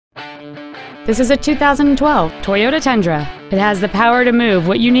This is a 2012 Toyota Tundra. It has the power to move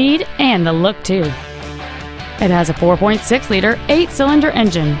what you need and the look too. It has a 4.6-liter 8-cylinder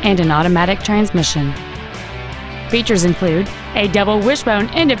engine and an automatic transmission. Features include a double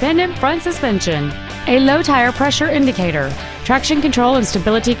wishbone independent front suspension, a low tire pressure indicator, traction control and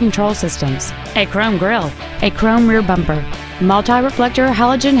stability control systems, a chrome grille, a chrome rear bumper, multi-reflector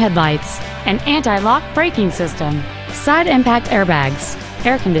halogen headlights, an anti-lock braking system, side impact airbags,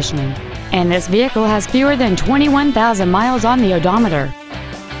 air conditioning, and this vehicle has fewer than 21,000 miles on the odometer.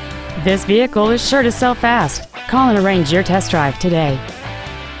 This vehicle is sure to sell fast. Call and arrange your test drive today.